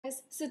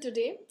guys, so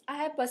today I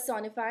have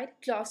personified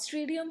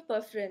Clostridium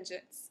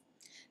perfringens.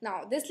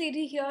 Now this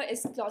lady here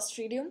is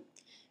Clostridium.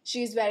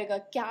 She is wearing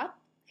a cap,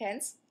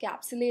 hence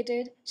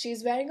capsulated. She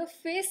is wearing a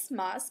face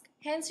mask,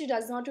 hence she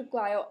does not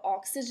require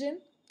oxygen.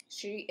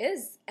 She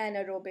is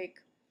anaerobic.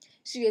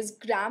 She is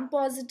gram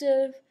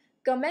positive,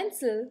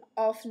 commensal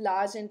of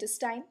large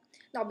intestine.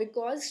 Now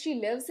because she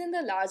lives in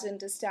the large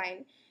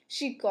intestine,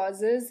 she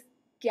causes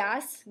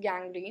gas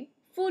gangrene,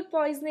 food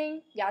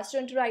poisoning,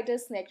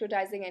 gastroenteritis,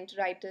 necrotizing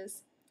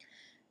enteritis.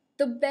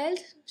 The belt,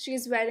 she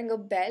is wearing a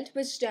belt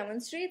which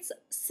demonstrates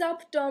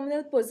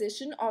subterminal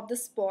position of the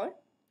spore.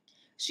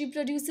 She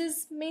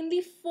produces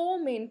mainly four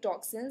main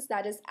toxins,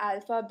 that is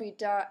alpha,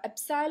 beta,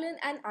 epsilon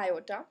and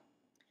iota.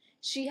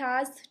 She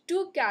has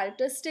two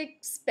characteristic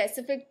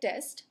specific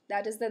tests,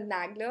 that is the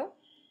Nagler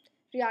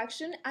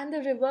reaction and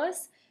the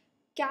reverse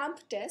Camp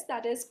test,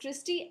 that is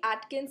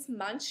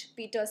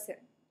Christie-Atkins-Munch-Peterson.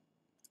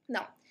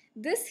 Now,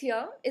 this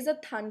here is a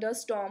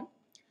thunderstorm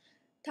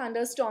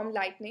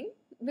lightning,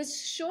 which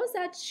shows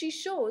that she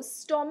shows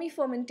stormy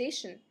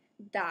fermentation.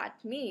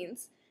 That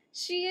means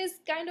she is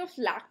kind of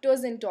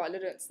lactose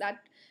intolerance, that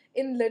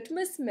in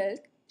litmus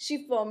milk,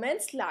 she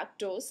ferments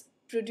lactose,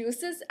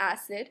 produces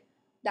acid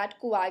that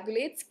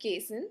coagulates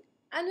casein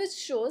and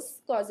which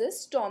causes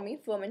stormy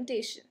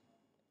fermentation.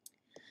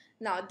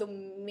 Now, the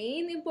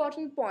main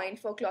important point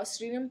for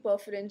Clostridium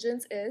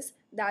perfringens is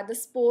that the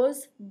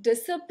spores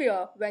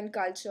disappear when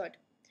cultured,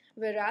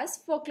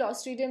 whereas for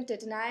Clostridium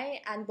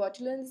tetani and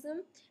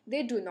botulism,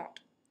 they do not.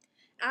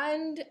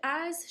 And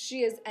as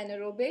she is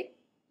anaerobic,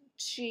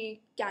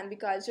 she can be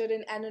cultured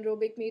in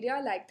anaerobic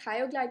media like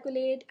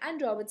thioglycolate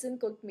and Robertson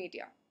cooked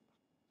media.